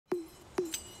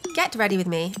Get ready with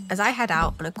me as I head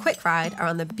out on a quick ride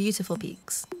around the beautiful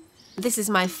peaks. This is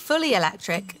my fully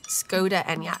electric SKODA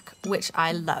Enyaq, which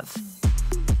I love.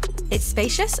 It's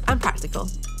spacious and practical,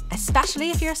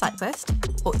 especially if you're a cyclist,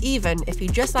 or even if you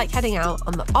just like heading out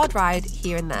on the odd ride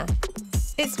here and there.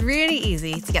 It's really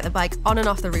easy to get the bike on and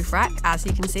off the roof rack, as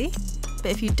you can see, but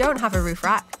if you don't have a roof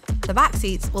rack, the back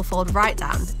seats will fold right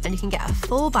down and you can get a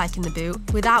full bike in the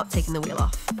boot without taking the wheel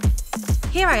off.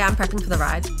 Here I am prepping for the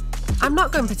ride. I'm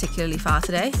not going particularly far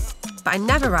today, but I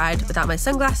never ride without my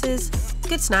sunglasses,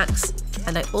 good snacks,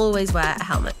 and I always wear a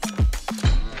helmet.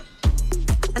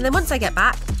 And then once I get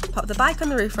back, pop the bike on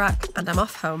the roof rack and I'm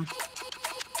off home.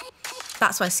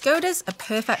 That's why SKODAs are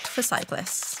perfect for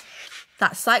cyclists.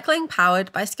 That's cycling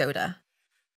powered by SKODA.